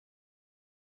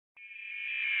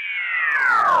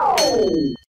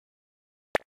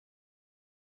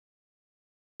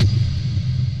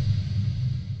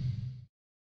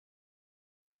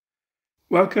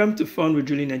Welcome to Fun with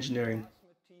Drilling Engineering.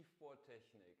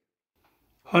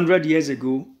 100 years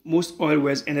ago, most oil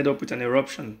wells ended up with an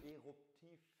eruption,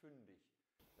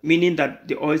 meaning that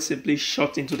the oil simply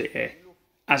shot into the air,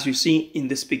 as you see in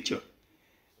this picture.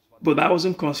 But that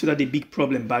wasn't considered a big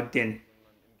problem back then.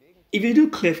 If you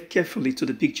look carefully to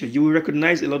the picture, you will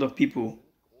recognize a lot of people,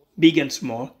 big and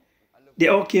small. They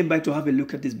all came by to have a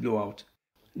look at this blowout.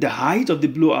 The height of the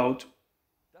blowout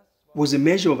was a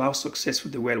measure of how successful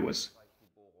the well was.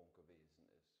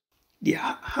 The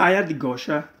higher the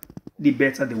gusher, the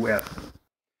better the well.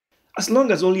 As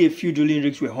long as only a few drilling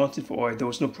rigs were hunting for oil, there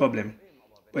was no problem.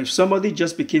 But if somebody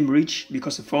just became rich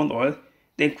because he found oil,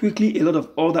 then quickly a lot of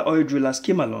other oil drillers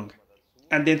came along.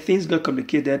 And then things got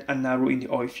complicated and narrow in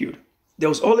the oil field. There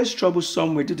was always trouble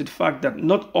somewhere due to the fact that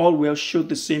not all wells showed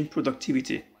the same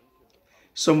productivity.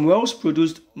 Some wells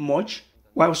produced much,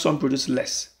 while some produced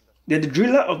less. Then the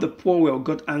driller of the poor well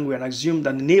got angry and assumed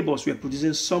that the neighbors were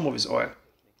producing some of his oil.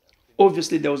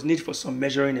 Obviously, there was need for some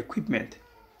measuring equipment,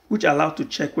 which allowed to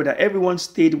check whether everyone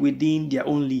stayed within their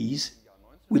own lease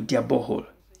with their borehole.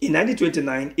 In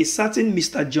 1929, a certain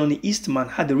Mr. Johnny Eastman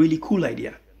had a really cool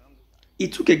idea. He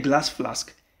took a glass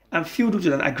flask and filled it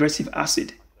with an aggressive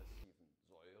acid.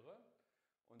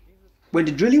 When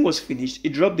the drilling was finished, he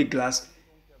dropped the glass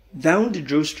down the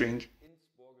drill string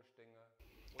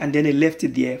and then he left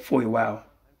it there for a while.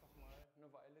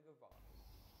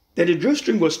 Then the drill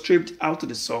string was stripped out to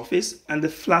the surface and the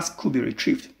flask could be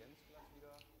retrieved.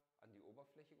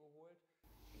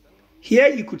 Here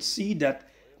you could see that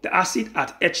the acid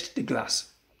had etched the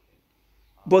glass.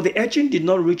 But the etching did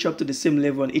not reach up to the same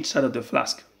level on each side of the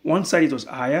flask. One side it was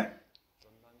higher,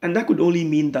 and that could only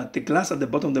mean that the glass at the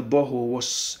bottom of the borehole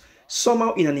was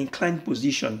somehow in an inclined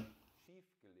position.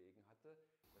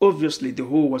 Obviously, the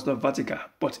hole was not vertical,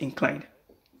 but inclined.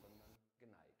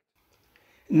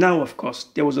 Now, of course,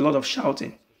 there was a lot of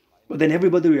shouting, but then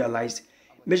everybody realized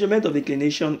measurement of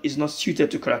inclination is not suited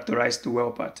to characterize the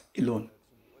well part alone.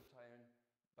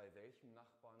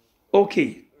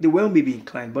 Okay, the well may be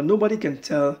inclined, but nobody can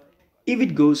tell if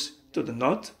it goes to the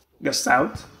north, the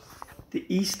south, the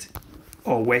east,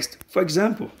 or west, for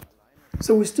example.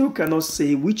 So we still cannot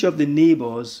say which of the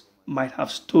neighbors might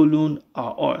have stolen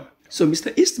our oil. So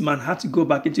Mr. Eastman had to go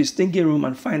back into his thinking room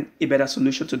and find a better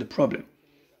solution to the problem.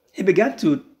 He began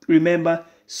to remember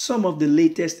some of the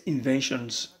latest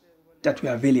inventions that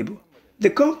were available. The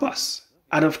compass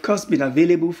had of course been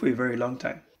available for a very long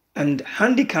time, and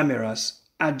handy cameras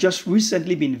had just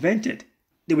recently been invented.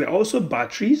 There were also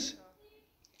batteries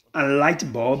and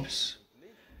light bulbs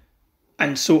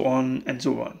and so on and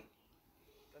so on.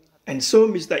 And so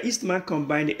Mr. Eastman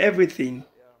combined everything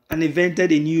and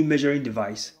invented a new measuring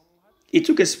device. He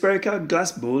took a spherical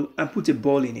glass bowl and put a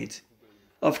ball in it.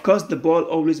 Of course, the ball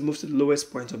always moves to the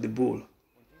lowest point of the bowl.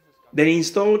 Then he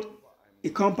installed a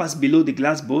compass below the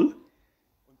glass bowl,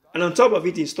 and on top of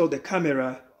it he installed the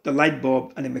camera, the light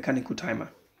bulb, and a mechanical timer.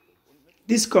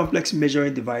 This complex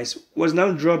measuring device was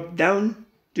now dropped down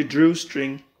the drill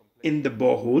string in the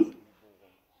borehole.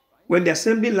 When the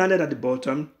assembly landed at the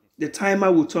bottom, the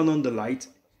timer would turn on the light,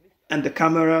 and the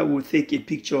camera would take a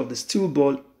picture of the steel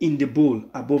ball in the bowl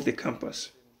above the compass.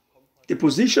 The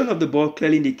position of the ball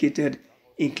clearly indicated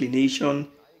inclination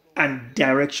and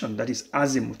direction, that is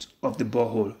azimuth, of the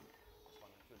borehole.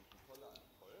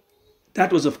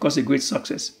 That was of course a great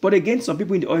success, but again some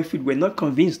people in the oil field were not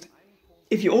convinced.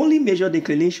 If you only measure the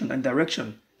inclination and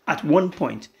direction at one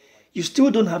point, you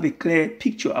still don't have a clear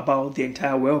picture about the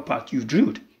entire well path you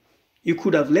drilled. You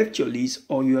could have left your lease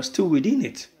or you are still within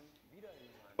it.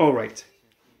 Alright,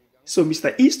 so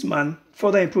Mr. Eastman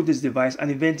further improved this device and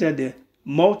invented the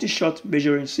multi-shot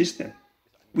measuring system.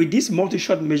 With this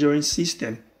multi-shot measuring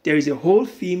system, there is a whole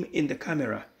film in the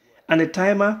camera, and the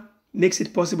timer makes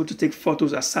it possible to take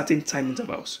photos at certain time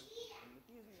intervals.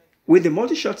 With the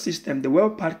multi-shot system, the well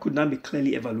path could now be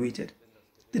clearly evaluated.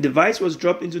 The device was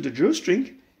dropped into the drill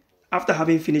string after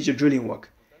having finished the drilling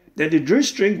work. Then the drill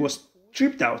string was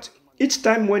stripped out each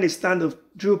time when a stand of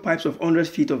drill pipes of 100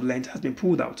 feet of length has been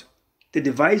pulled out. The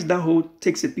device downhole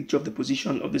takes a picture of the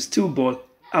position of the steel ball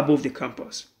above the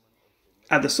compass.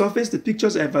 At the surface, the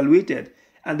pictures are evaluated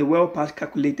and the well path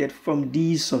calculated from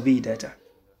these survey data.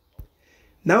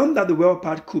 Now that the well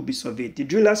path could be surveyed, the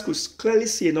drillers could clearly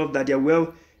see enough that their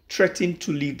well threatened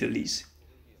to leave the lease,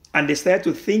 and they started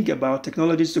to think about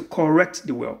technologies to correct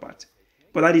the well path.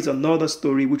 But that is another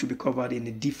story which will be covered in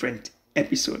a different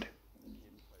episode.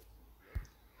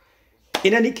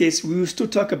 In any case, we will still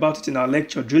talk about it in our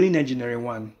lecture Drilling Engineering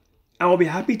 1, and we'll be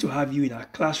happy to have you in our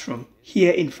classroom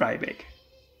here in Freiberg.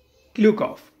 Look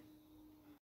off.